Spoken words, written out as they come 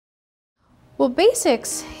Well,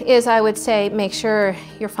 basics is, I would say, make sure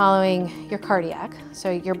you're following your cardiac,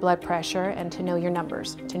 so your blood pressure, and to know your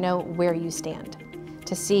numbers, to know where you stand,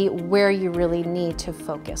 to see where you really need to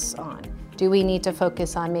focus on. Do we need to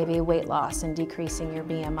focus on maybe weight loss and decreasing your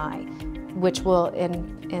BMI, which will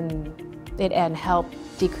and help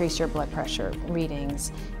decrease your blood pressure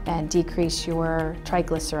readings and decrease your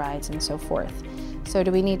triglycerides and so forth. So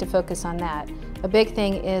do we need to focus on that? A big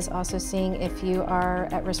thing is also seeing if you are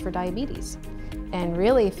at risk for diabetes and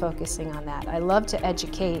really focusing on that. I love to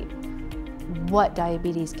educate what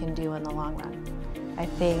diabetes can do in the long run. I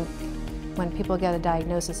think when people get a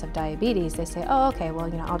diagnosis of diabetes, they say, oh, okay,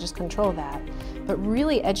 well, I'll just control that. But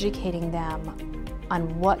really educating them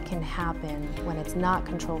on what can happen when it's not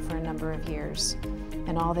controlled for a number of years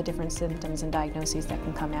and all the different symptoms and diagnoses that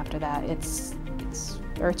can come after that, it's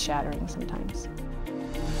earth-shattering sometimes.